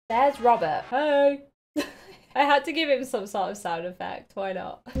there's Robert. Hey. I had to give him some sort of sound effect. Why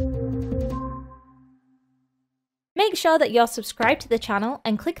not? Make sure that you're subscribed to the channel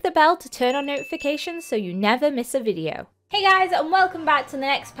and click the bell to turn on notifications so you never miss a video. Hey guys, and welcome back to the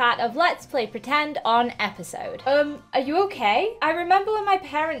next part of Let's Play Pretend on episode. Are you okay? I remember when my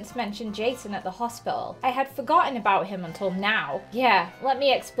parents mentioned Jason at the hospital. I had forgotten about him until now. Yeah, let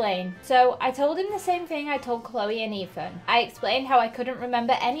me explain. So, I told him the same thing I told Chloe and Ethan. I explained how I couldn't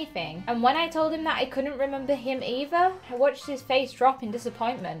remember anything. And when I told him that I couldn't remember him either, I watched his face drop in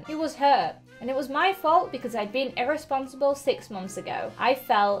disappointment. He was hurt. And it was my fault because I'd been irresponsible 6 months ago. I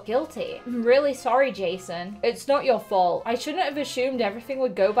felt guilty. I'm really sorry, Jason. It's not your fault. I shouldn't have assumed everything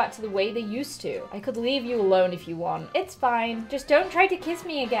would go back to the way they used to. I could leave you alone if you want. It's fine. Just don't try to kiss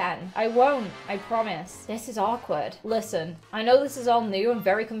me again. I won't. I promise. This is awkward. Listen, I know this is all new and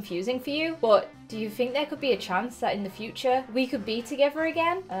very confusing for you, but do you think there could be a chance that in the future we could be together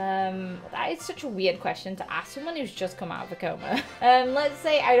again? That is such a weird question to ask someone who's just come out of a coma. Let's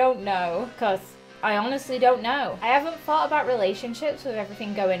say I don't know, because I honestly don't know. I haven't thought about relationships with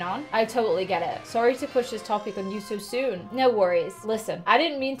everything going on. I totally get it. Sorry to push this topic on you so soon. No worries. Listen, I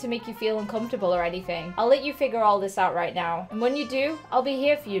didn't mean to make you feel uncomfortable or anything. I'll let you figure all this out right now. And when you do, I'll be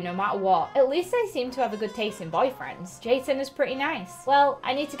here for you no matter what. At least I seem to have a good taste in boyfriends. Jason is pretty nice. Well,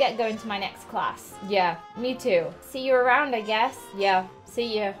 I need to get going to my next class. Yeah, me too. See you around, I guess. Yeah.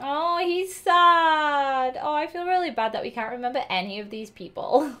 See ya. Oh, he's sad. Oh, I feel really bad that we can't remember any of these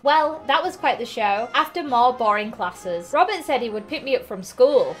people. Well, that was quite the show. After more boring classes, Robert said he would pick me up from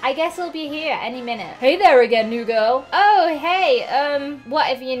school. I guess he'll be here any minute. Hey there again, new girl. Oh, hey,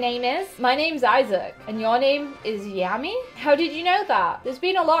 whatever your name is. My name's Isaac, and your name is Yammy? How did you know that? There's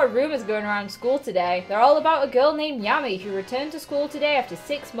been a lot of rumors going around school today. They're all about a girl named Yammy who returned to school today after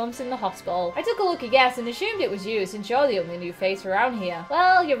 6 months in the hospital. I took a lucky guess and assumed it was you since you're the only new face around here.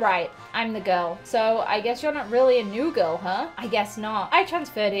 Well, you're right. I'm the girl. So I guess you're not really a new girl, huh? I guess not. I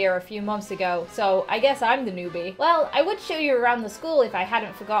transferred here a few months ago, so I guess I'm the newbie. Well, I would show you around the school if I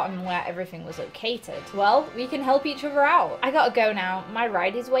hadn't forgotten where everything was located. Well, we can help each other out. I gotta go now. My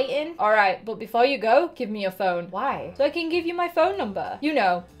ride is waiting. Alright, but before you go, give me your phone. Why? So I can give you my phone number. You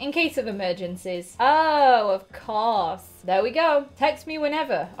know, in case of emergencies. Oh, of course. There we go. Text me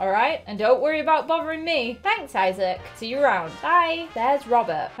whenever, alright? And don't worry about bothering me. Thanks, Isaac. See you around. Bye. There's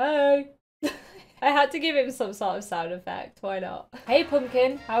Robert. Hey. I had to give him some sort of sound effect. Why not? Hey,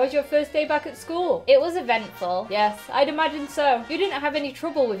 Pumpkin. How was your first day back at school? It was eventful. Yes, I'd imagine so. You didn't have any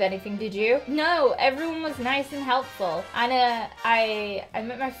trouble with anything, did you? No, everyone was nice and helpful. And, I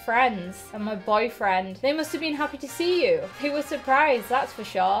met my friends and my boyfriend. They must have been happy to see you. They were surprised, that's for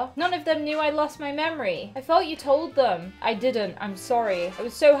sure. None of them knew I'd lost my memory. I thought you told them. I didn't. I'm sorry. I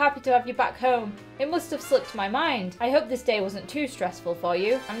was so happy to have you back home. It must have slipped my mind. I hope this day wasn't too stressful for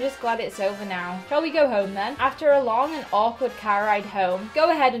you. I'm just glad it's over now. Shall we go home then? After a long and awkward car ride home,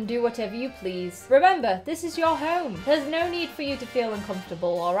 go ahead and do whatever you please. Remember, this is your home. There's no need for you to feel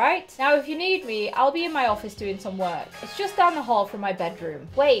uncomfortable, alright? Now, if you need me, I'll be in my office doing some work. It's just down the hall from my bedroom.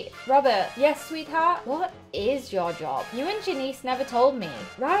 Wait, Robert. Yes, sweetheart? What is your job? You and Janice never told me.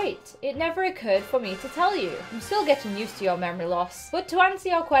 Right. It never occurred for me to tell you. I'm still getting used to your memory loss. But to answer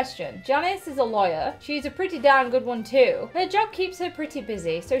your question, Janice is a lawyer. She's a pretty darn good one too. Her job keeps her pretty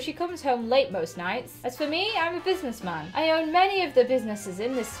busy, so she comes home late most nights. As for me, I'm a businessman. I own many of the businesses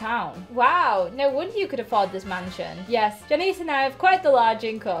in this town. Wow, no wonder you could afford this mansion. Yes, Janice and I have quite the large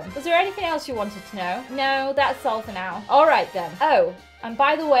income. Was there anything else you wanted to know? No, that's all for now. Alright then. Oh, and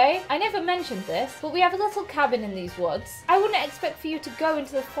by the way, I never mentioned this, but we have a little cabin in these woods. I wouldn't expect for you to go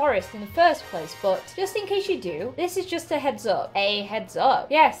into the forest in the first place, but just in case you do, this is just a heads up. A heads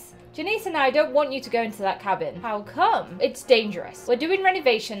up? Yes. Janice and I don't want you to go into that cabin. How come? It's dangerous. We're doing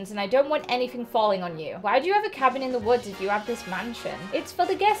renovations and I don't want anything falling on you. Why do you have a cabin in the woods if you have this mansion? It's for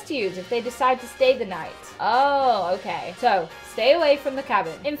the guests to use if they decide to stay the night. Oh, okay. So, stay away from the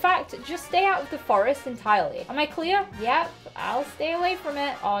cabin. In fact, just stay out of the forest entirely. Am I clear? Yep, I'll stay away from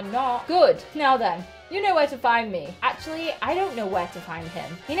it. Or not. Good. Now then. You know where to find me. Actually, I don't know where to find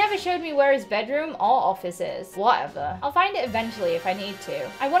him. He never showed me where his bedroom or office is. Whatever. I'll find it eventually if I need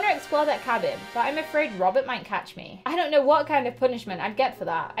to. I want to explore that cabin, but I'm afraid Robert might catch me. I don't know what kind of punishment I'd get for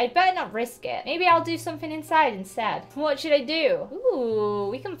that. I'd better not risk it. Maybe I'll do something inside instead. What should I do? Ooh,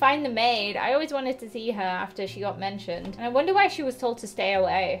 we can find the maid. I always wanted to see her after she got mentioned. And I wonder why she was told to stay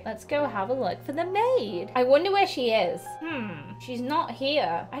away. Let's go have a look for the maid. I wonder where she is. She's not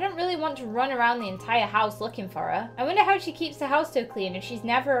here. I don't really want to run around the entire house looking for her. I wonder how she keeps the house so clean if she's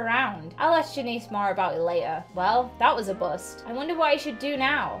never around. I'll ask Janice more about it later. Well, that was a bust. I wonder what I should do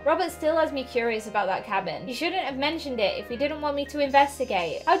now. Robert still has me curious about that cabin. He shouldn't have mentioned it if he didn't want me to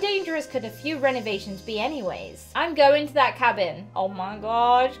investigate. How dangerous could a few renovations be anyways? I'm going to that cabin. Oh my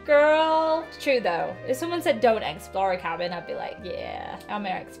gosh, girl. It's true though. If someone said don't explore a cabin, I'd be like, yeah, I'm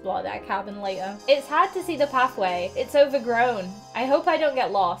gonna explore that cabin later. It's hard to see the pathway. It's overgrown. I hope I don't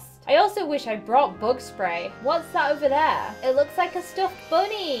get lost. I also wish I brought bug spray. What's that over there? It looks like a stuffed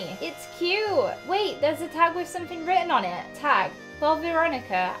bunny. It's cute. Wait, there's a tag with something written on it. Tag. For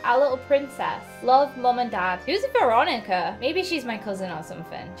Veronica, our little princess. Love, Mum and Dad. Who's Veronica? Maybe she's my cousin or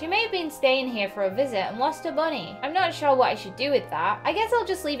something. She may have been staying here for a visit and lost her bunny. I'm not sure what I should do with that. I guess I'll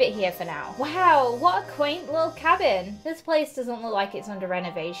just leave it here for now. Wow, what a quaint little cabin. This place doesn't look like it's under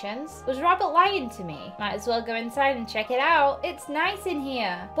renovations. Was Robert lying to me? Might as well go inside and check it out. It's nice in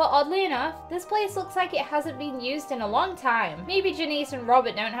here. But oddly enough, this place looks like it hasn't been used in a long time. Maybe Janice and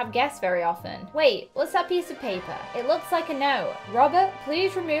Robert don't have guests very often. Wait, what's that piece of paper? It looks like a note. Robert,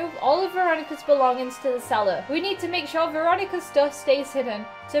 please remove all of Veronica's belongings to the cellar. We need to make sure Veronica's stuff stays hidden.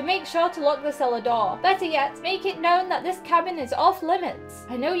 So make sure to lock the cellar door. Better yet, make it known that this cabin is off limits.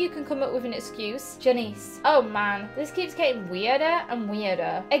 I know you can come up with an excuse. Janice. Oh man, this keeps getting weirder and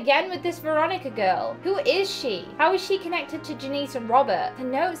weirder. Again with this Veronica girl. Who is she? How is she connected to Janice and Robert? The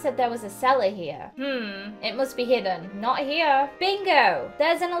note said there was a cellar here. It must be hidden. Not here. Bingo!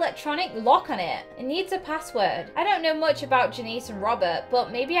 There's an electronic lock on it. It needs a password. I don't know much about Janice and Robert,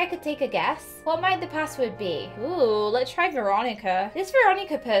 but maybe I could take a guess. What might the password be? Ooh, let's try Veronica. This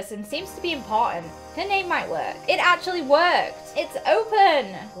Veronica person seems to be important. Her name might work. It actually worked. It's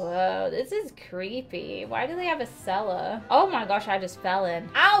open. Whoa, this is creepy. Why do they have a cellar? Oh my gosh, I just fell in.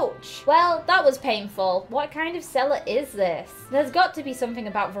 Ouch. Well, that was painful. What kind of cellar is this? There's got to be something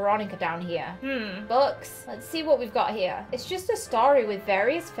about Veronica down here. Books. Let's see what we've got here. It's just a story with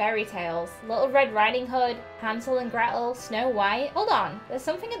various fairy tales. Little Red Riding Hood, Hansel and Gretel, Snow White. Hold on. There's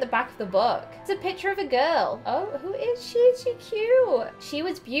something at the back of the book. It's a picture of a girl. Oh, who is she? Is she cute? She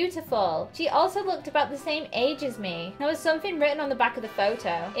was beautiful. She also looked about the same age as me. There was something written on the back of the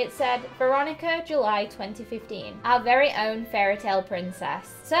photo. It said, Veronica, July 2015. Our very own fairy tale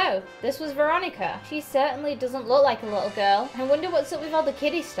princess. So, this was Veronica. She certainly doesn't look like a little girl. I wonder what's up with all the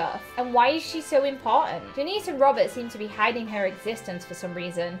kiddie stuff. And why is she so important? Janice and Robert seem to be hiding her existence for some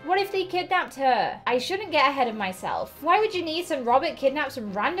reason. What if they kidnapped her? I shouldn't get ahead of myself. Why would Janice and Robert kidnap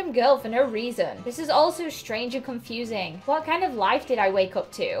some random girl for no reason? This is also strange and confusing. What kind of life did I wake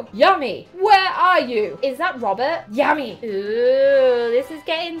up to? Yummy! Where are you? Is that Robert? Yummy! Ooh, this is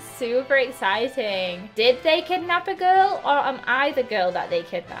getting super exciting. Did they kidnap a girl, or am I the girl that they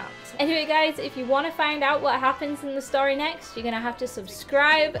kidnapped? Anyway guys, if you want to find out what happens in the story next, you're gonna have to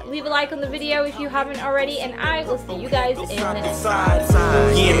subscribe, leave a like on the video if you haven't already, and I will see you guys in the next one.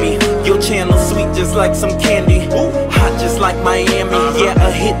 Yammy, your channel sweet just like some candy, hot just like Miami. Yeah,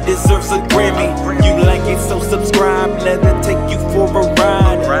 a hit deserves a Grammy. You like it, so subscribe, let it take you for a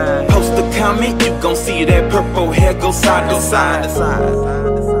ride. Post a comment, you gon' see that purple hair go side to side.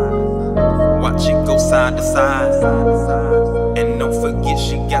 Watch it go side to side. And don't forget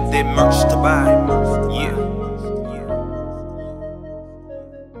she got that merch to buy.